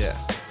 Yes. Yeah.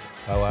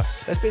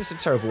 OS. There's been some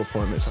terrible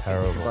appointments. I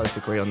think we can both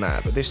agree on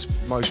that. But this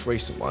most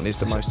recent one is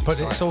the most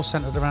exciting. But it's all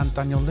centred around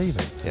Daniel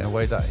Levy in the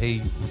way that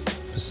he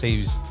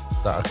perceives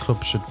that a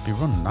club should be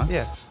run, no?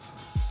 Yeah.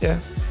 Yeah.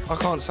 I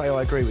can't say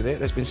I agree with it.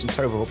 There's been some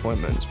terrible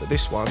appointments. But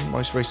this one,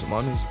 most recent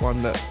one, is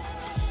one that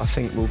I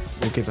think will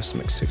give us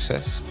some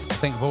success. I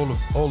think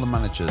of all the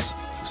managers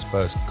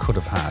Spurs could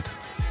have had,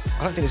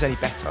 I don't think there's any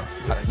better.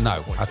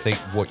 No, I think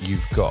what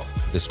you've got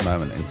at this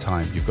moment in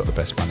time, you've got the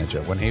best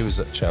manager. When he was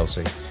at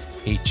Chelsea,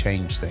 he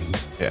changed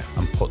things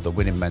and put the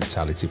winning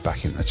mentality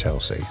back into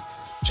Chelsea.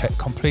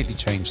 Completely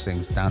changed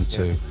things down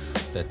to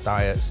their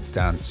diets,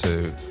 down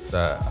to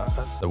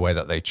the way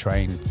that they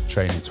training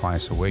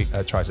twice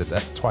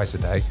a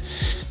day.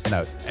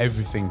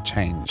 Everything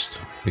changed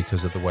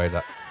because of the way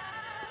that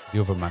the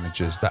other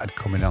managers that had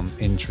come in on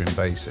interim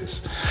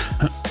basis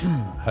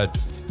had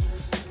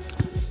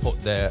put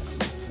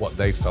what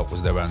they felt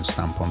was their own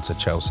stamp onto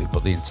Chelsea,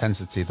 but the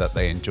intensity that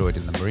they enjoyed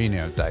in the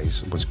Mourinho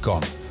days was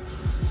gone.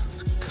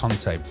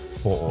 Conte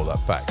brought all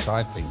that back, so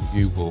I think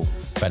you will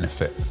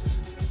benefit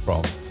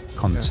from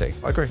Conte. Yeah,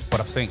 I agree. But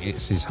I think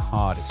it's his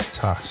hardest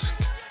task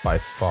by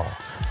far.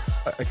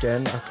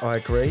 Again, I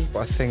agree, but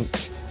I think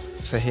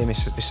for him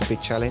it's a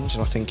big challenge,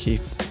 and I think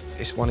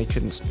it's one he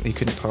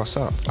couldn't pass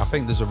up. I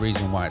think there's a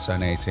reason why it's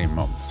only 18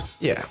 months.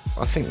 Yeah,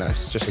 I think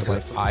that's just the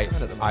way I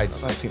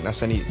don't think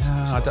that's any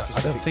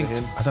specific to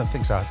him. I don't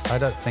think so. I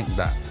don't think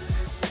that.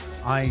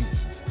 I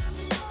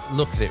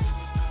look at it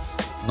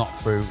not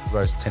through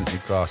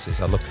rose-tinted glasses.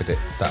 I look at it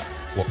that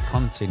what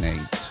Conte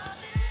needs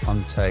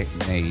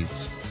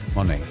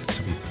money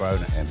to be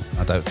thrown at him.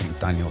 I don't think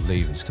Daniel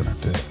Levy's going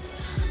to do it.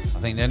 I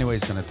think the only way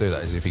he's going to do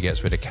that is if he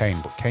gets rid of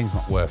Kane, but Kane's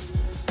not worth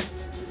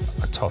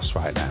a toss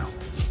right now.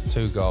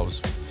 2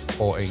 goals,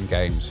 14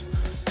 games.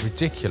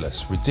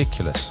 Ridiculous. We're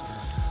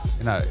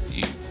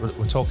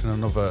talking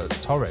another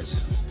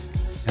Torres.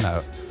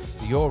 The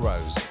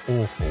Euros,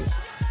 awful.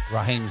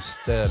 Raheem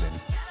Sterling,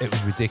 it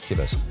was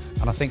ridiculous.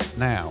 And I think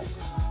now,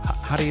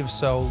 had he have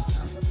sold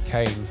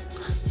Kane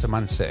to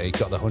Man City,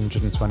 got the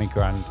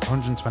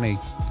 120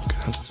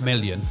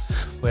 million.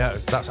 Well,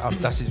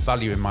 that's his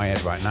value in my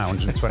head right now,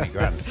 120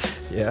 grand.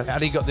 Yeah.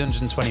 Had he got the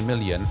 120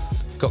 million,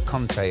 got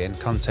Conte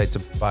to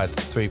buy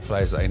the 3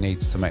 players that he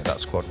needs to make that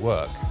squad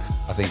work,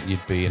 I think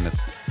you'd be in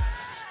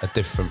a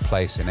different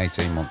place in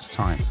 18 months'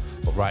 time.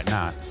 But right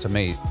now, to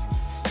me,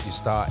 you're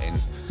starting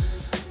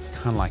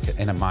kind of like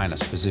in a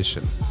minus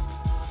position.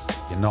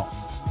 You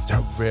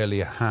don't really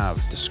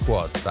have the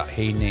squad that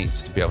he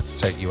needs to be able to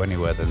take you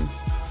anywhere than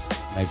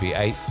maybe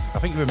 8th. I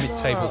think you're a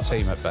mid-table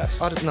team at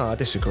best. I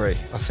disagree.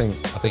 I think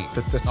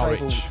the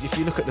table. If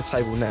you look at the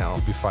table now,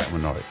 you'd be fighting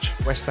with Norwich.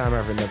 West Ham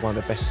are having one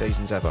of the best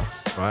seasons ever.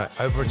 Right,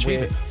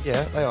 overachieving.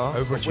 Yeah, they are.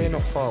 We're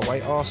not far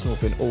away. Arsenal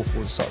have been awful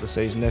at the start of the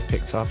season. They've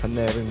picked up and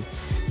I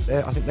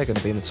think they're going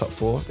to be in the top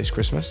 4 this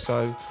Christmas.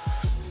 So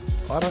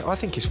I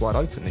think it's wide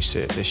open this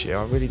year.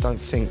 I really don't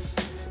think,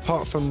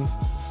 apart from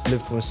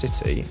Liverpool and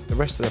City, the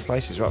rest of the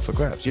places are up for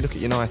grabs. You look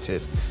at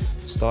United,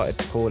 started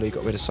poorly,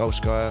 got rid of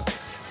Solskjaer.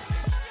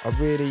 I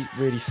really,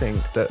 really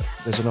think that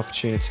there's an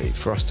opportunity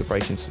for us to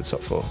break into the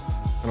top 4.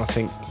 And I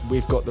think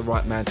we've got the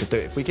right man to do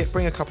it. If we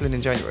bring a couple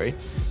in January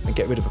and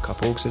get rid of a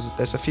couple, because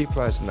there's a few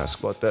players in that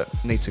squad that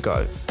need to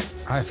go.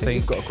 I think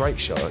we've got a great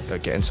shot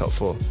at getting top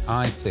 4.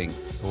 I think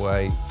the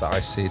way that I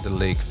see the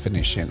league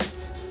finishing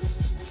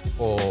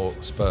for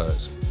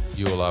Spurs,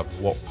 you will have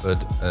Watford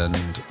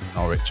and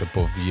Norwich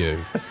above you.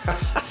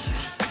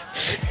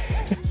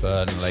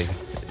 Burnley.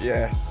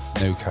 Yeah.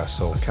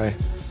 Newcastle. Okay.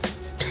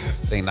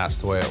 I think that's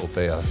the way it'll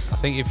be. I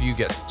think if you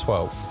get to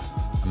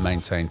 12th and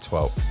maintain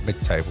 12th,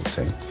 mid-table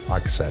team,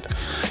 like I said.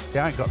 See,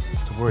 I ain't got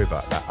to worry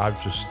about that. I've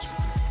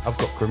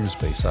got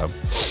Grimsby, so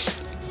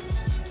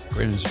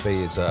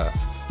Grimsby is a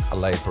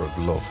labour of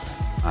love,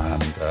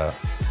 and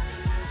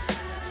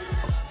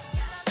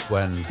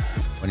when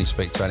you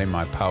speak to any of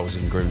my pals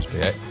in Grimsby,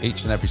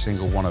 each and every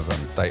single one of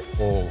them, they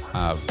all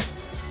have.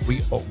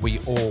 We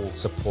all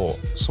support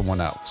someone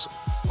else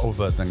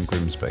other than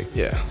Grimsby.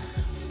 Yeah.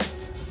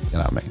 You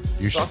know what I mean?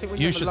 I think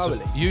when you have a lower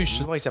league team,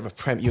 you always have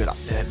a You're like,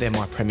 they're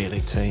my Premier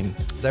League team.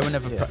 They were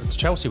never.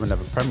 Chelsea were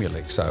never Premier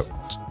League, so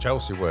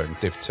Chelsea were in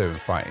Div 2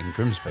 and fighting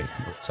Grimsby.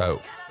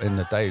 So in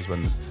the days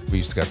when we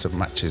used to go to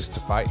matches to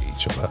fight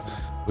each other,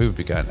 we would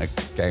be going to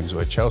games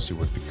where Chelsea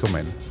would be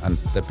coming and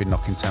they'd be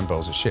knocking 10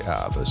 balls of shit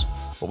out of us,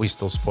 but we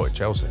still supported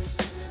Chelsea.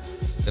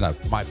 You know,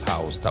 my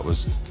pals, that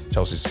was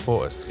Chelsea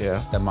supporters.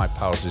 Yeah. Then my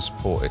pals who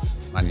supported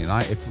Man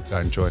United would go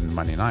and join the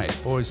Man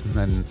United boys, and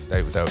then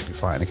they would be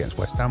fighting against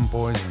West Ham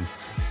boys, and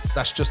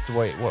that's just the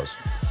way it was.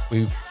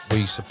 We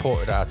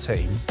supported our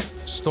team,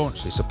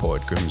 staunchly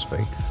supported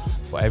Grimsby,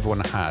 but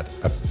everyone had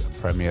a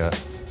Premier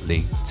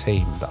League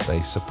team that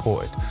they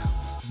supported,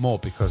 more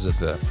because of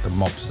the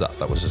mobs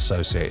that was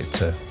associated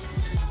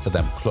to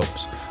them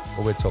clubs.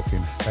 But we're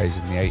talking days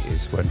in the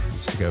 80s when we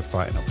used to go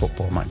fighting at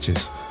football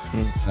matches,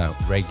 you know,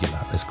 regular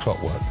as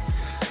clockwork.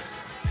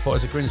 But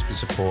as a Grimsby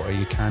supporter,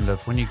 you kind of,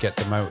 when you get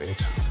demoted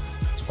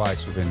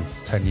twice within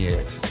 10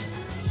 years,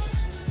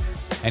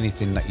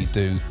 anything that you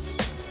do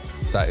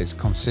that is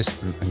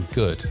consistent and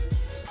good,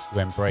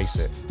 you embrace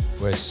it.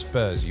 Whereas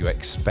Spurs, you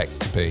expect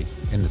to be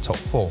in the top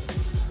 4.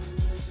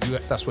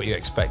 That's what you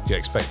expect. You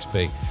expect to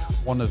be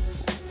one of,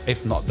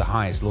 if not the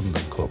highest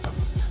London club.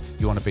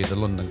 You want to be the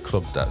London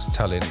club that's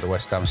telling the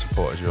West Ham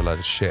supporters you're a load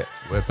of shit.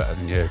 We're better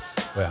than you.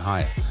 We're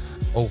higher.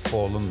 All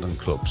 4 London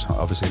clubs,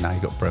 obviously now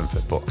you've got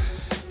Brentford, but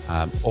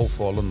all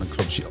 4 London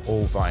clubs, you're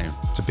all vying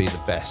to be the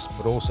best,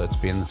 but also to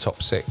be in the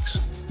top 6.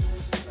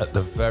 At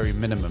the very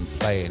minimum,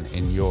 playing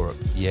in Europe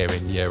year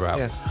in, year out.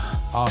 Yeah.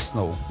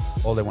 Arsenal,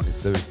 all they wanted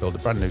to do is build a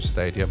brand new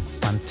stadium,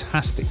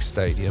 fantastic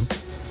stadium.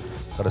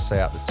 Got to say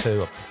out the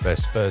 2, I prefer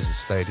Spurs'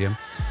 stadium.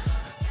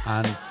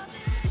 And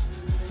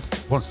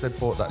once they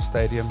bought that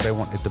stadium, they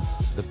wanted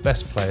the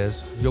best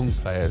players, young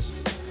players,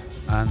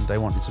 and they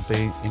wanted to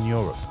be in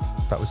Europe.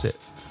 That was it.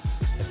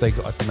 If they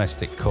got a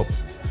domestic cup,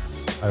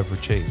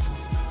 overachieved.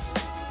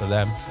 For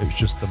them, it was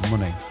just the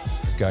money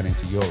of going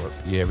into Europe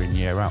year in,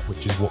 year out,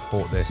 which is what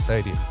bought their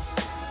stadium.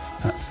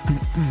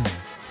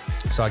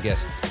 So I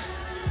guess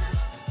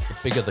the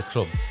bigger the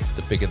club,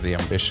 the bigger the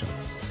ambition,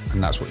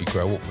 and that's what you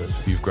grow up with.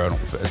 You've grown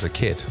up with it as a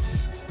kid.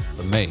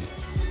 For me,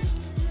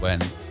 when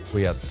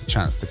we had the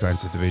chance to go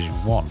into Division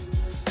 1,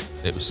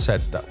 it was said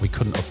that we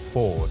couldn't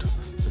afford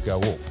to go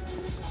up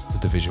to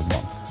Division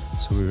 1,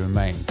 so we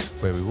remained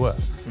where we were.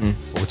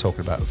 But we're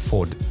talking about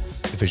 4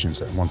 divisions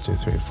there, 1, 2,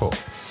 3, 4.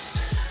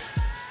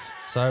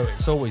 So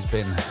it's always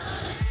been,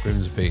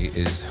 Grimsby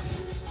is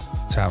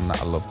the town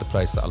that I love, the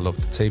place that I love,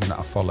 the team that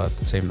I follow,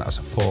 the team that I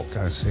support. Go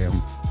and see them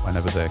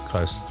whenever they're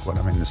close, when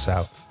I'm in the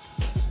south.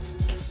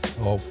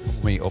 Or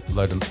we'll meet up,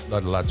 load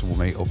of lads will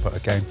meet up at a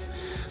game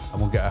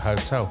and we'll get a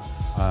hotel.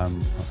 I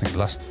think the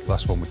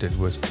last one we did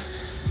was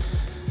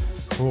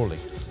Crawley.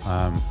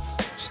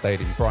 Stayed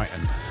in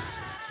Brighton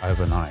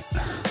overnight.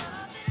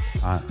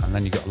 And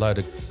then you got a load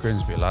of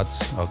Grimsby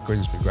lads, or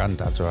Grimsby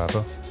granddads or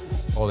whatever,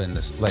 all in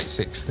the late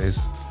 60s,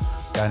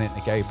 going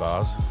into gay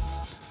bars,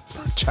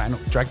 chatting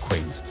up drag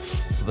queens,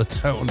 but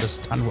they don't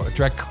understand what a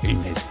drag queen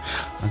is,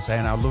 and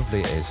saying how lovely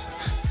it is.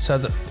 So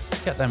that,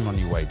 get them on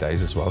your way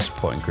days as well,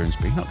 supporting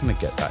Grimsby. You're not going to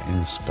get that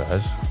in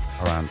Spurs,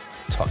 around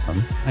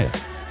Tottenham,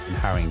 in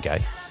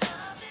Haringey.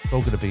 It's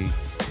all going to be,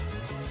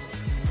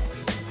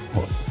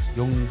 what,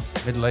 young,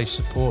 middle-aged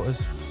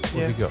supporters?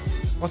 What have you got?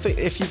 I think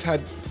if you've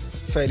had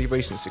fairly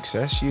recent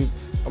success, I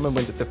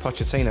remember when the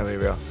Pochettino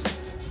era,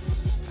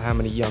 how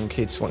many young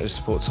kids wanted to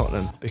support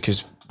Tottenham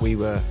because we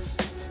were,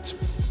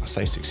 I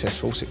say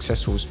successful.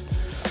 Successful's,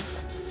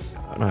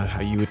 I don't know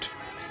how you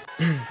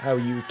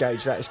would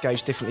gauge that. It's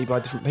gauged differently by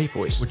different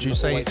people. It's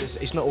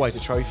not always a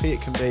trophy.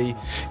 It can be,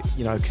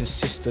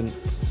 consistent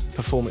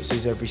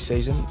performances every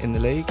season in the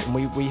league, and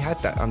we had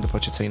that under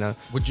Pochettino.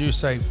 Would you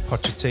say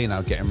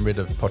Pochettino, getting rid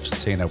of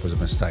Pochettino, was a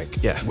mistake?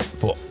 Yeah.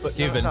 But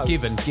given at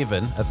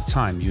the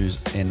time you was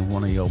in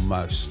one of your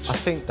most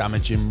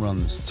damaging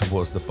runs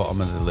towards the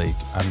bottom of the league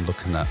and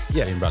looking at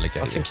being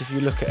relegated. I think if you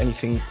look at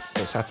anything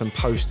that's happened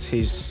post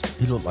his...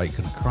 You look like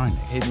you're going to cry,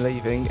 Nick. Him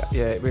leaving,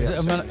 it really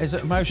is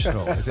it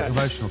emotional? Is it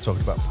emotional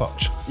talking about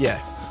Poch?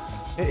 Yeah,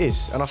 it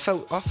is. And I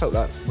felt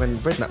that when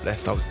Redknapp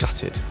left, I was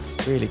gutted.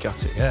 Really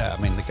gutted. Yeah, I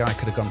mean, the guy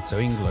could have gone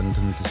to England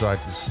and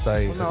decided to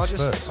stay at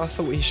Spurs. I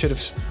thought he should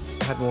have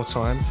had more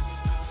time.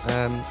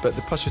 But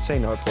the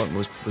Pochettino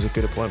appointment was a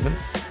good appointment.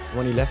 And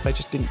when he left, they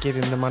just didn't give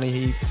him the money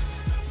he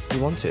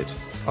wanted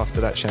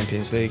after that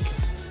Champions League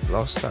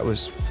loss. That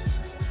was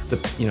the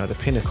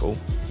pinnacle.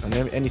 And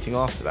then anything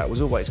after that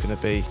was always going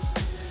to be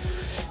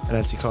an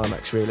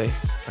anticlimax, really.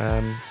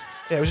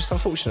 It was just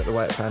unfortunate the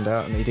way it panned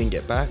out, and he didn't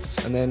get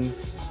backed. And then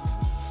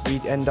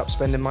we'd end up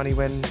spending money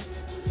when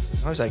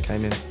Jose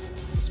came in.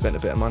 Spent a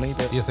bit of money,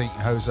 but... Do you think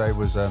Jose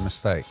was a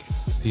mistake?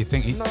 Do you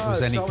think he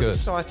was any I was good?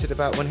 excited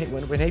about when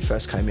he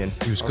first came in.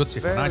 He was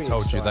gutted when I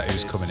told you that he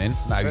was coming in.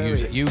 No,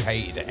 you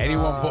hated it.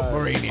 Anyone but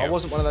Mourinho. I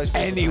wasn't one of those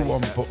people.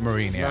 Anyone but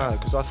Mourinho. No,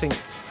 because I think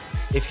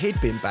if he'd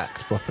been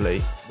backed properly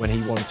when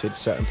he wanted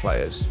certain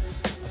players,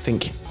 I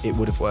think it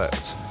would have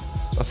worked.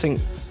 So I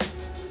think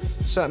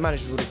certain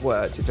managers would have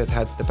worked if they'd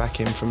had the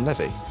backing from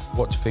Levy.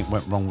 What do you think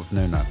went wrong with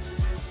Nuno?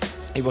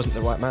 He wasn't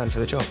the right man for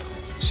the job.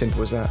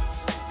 Simple as that.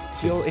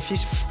 If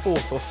he's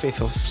fourth or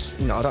fifth,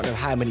 or I don't know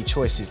how many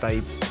choices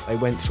they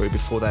went through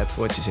before they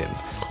appointed him.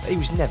 He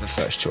was never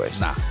first choice.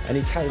 Nah. And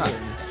he came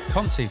in.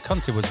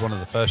 Conte was one of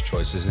the first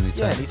choices, and he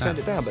turned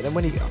it down. But then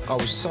I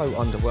was so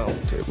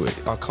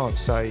underwhelmed. I can't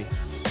say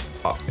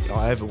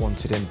I ever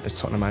wanted him as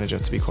Tottenham manager,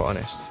 to be quite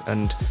honest.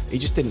 And he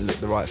just didn't look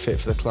the right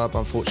fit for the club,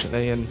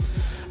 unfortunately. And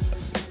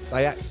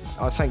I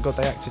thank God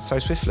they acted so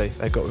swiftly.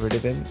 They got rid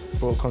of him,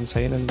 brought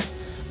Conte in, and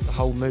the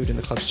whole mood in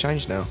the club's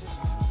changed now,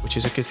 which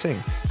is a good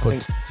thing. But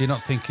do you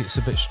not think it's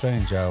a bit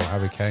strange how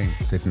Harry Kane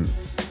didn't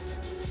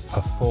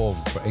perform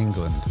for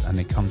England and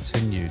he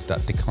continued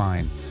that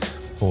decline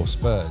for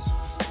Spurs,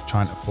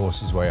 trying to force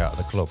his way out of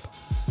the club?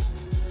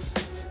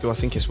 Do I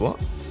think it's what?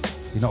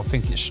 Do you not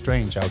think it's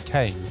strange how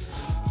Kane,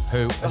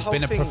 who has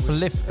been a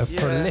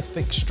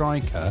prolific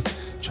striker,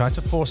 tried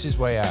to force his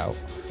way out,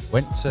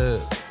 went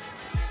to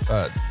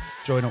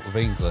join up with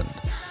England,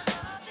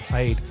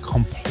 played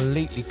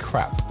completely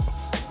crap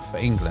for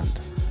England.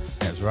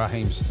 And it was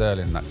Raheem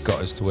Sterling that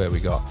got us to where we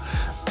got.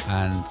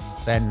 And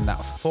then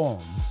that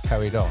form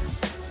carried on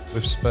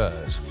with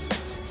Spurs.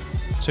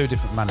 2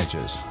 different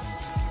managers.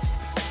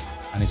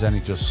 And he's only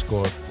just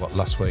scored,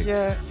 last week?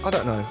 Yeah, I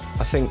don't know.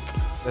 I think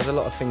there's a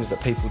lot of things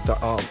that people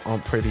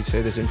aren't privy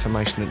to. There's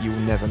information that you'll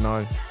never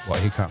know. What,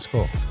 he can't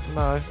score?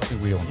 No. I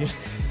think we all know.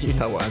 You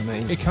know what I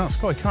mean. He can't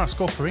score. He can't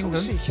score for England.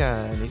 Of course he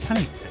can. Can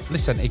he?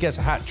 Listen, he gets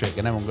a hat-trick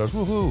and everyone goes,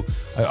 woohoo,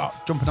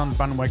 jumping on the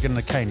bandwagon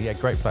of Kane. Yeah,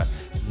 great player.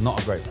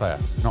 Not a great player.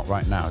 Not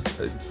right now.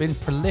 Been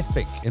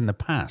prolific in the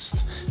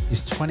past.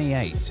 He's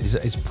 28. He's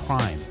at his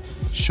prime.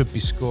 Should be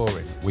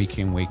scoring week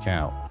in, week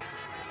out.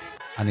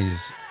 And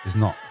he's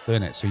not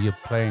doing it. So you're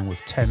playing with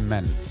 10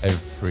 men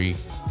every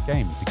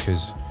game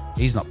because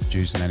he's not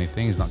producing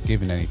anything. He's not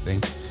giving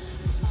anything.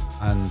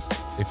 And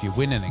if you're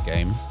winning a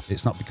game,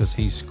 it's not because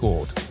he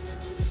scored.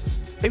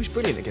 He was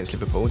brilliant against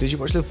Liverpool. Did you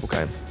watch the Liverpool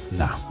game?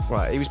 No.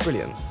 Right, he was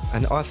brilliant.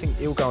 And I think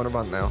he'll go on a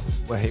run now.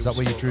 Is that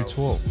where you drew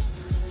to all?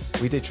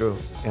 We did draw,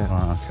 yeah.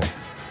 Oh, okay.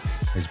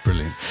 He's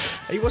brilliant.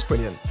 He was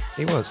brilliant.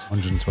 He was.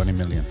 120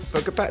 million.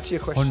 But go back to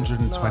your question.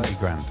 120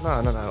 grand.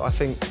 No. I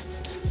think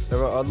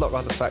there are a lot of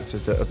other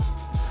factors that have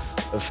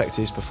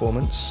affected his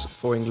performance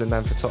for England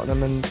and for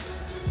Tottenham. And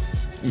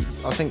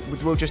I think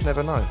we'll just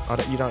never know.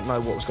 You don't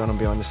know what was going on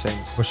behind the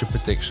scenes. What's your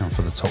prediction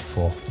for the top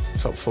 4?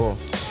 Top 4.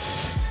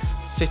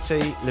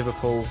 City,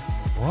 Liverpool.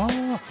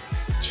 What?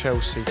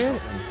 Chelsea,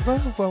 Tottenham.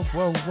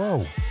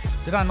 Whoa.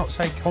 Did I not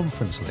say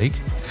Conference League?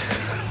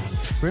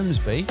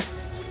 Grimsby?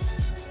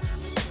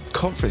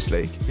 Conference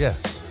League?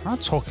 Yes. I'm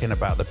talking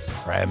about the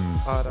Prem.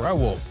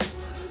 Grow up.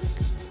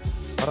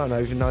 I don't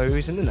even know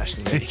who's in the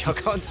National League. I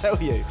can't tell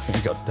you.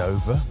 You got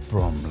Dover,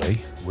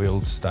 Bromley,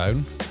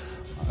 Wealdstone.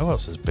 Who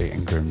else has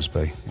beaten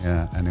Grimsby?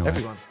 Yeah, anyway.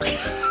 Everyone.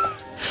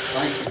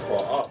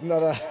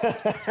 No.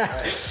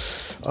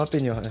 I've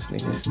been your host,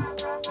 Nicholas.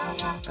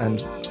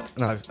 And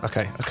no,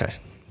 okay.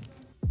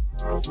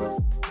 3, 2,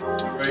 1,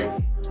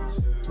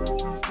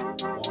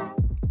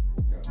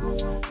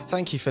 go.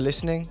 Thank you for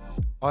listening.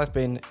 I've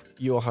been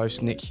your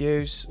host, Nick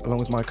Hughes, along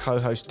with my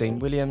co-host, Dean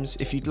Williams.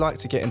 If you'd like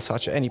to get in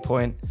touch at any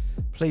point,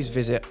 please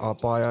visit our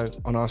bio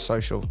on our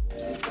social.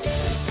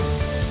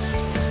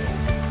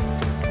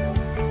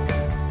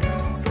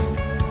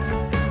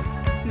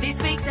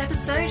 This week's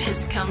episode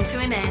has come to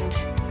an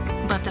end.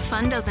 But the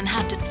fun doesn't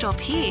have to stop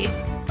here.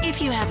 If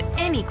you have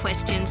any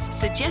questions,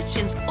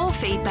 suggestions, or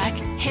feedback,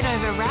 head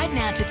over right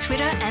now to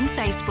Twitter and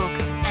Facebook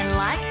and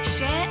like,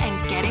 share,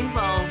 and get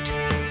involved.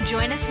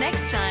 Join us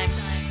next time.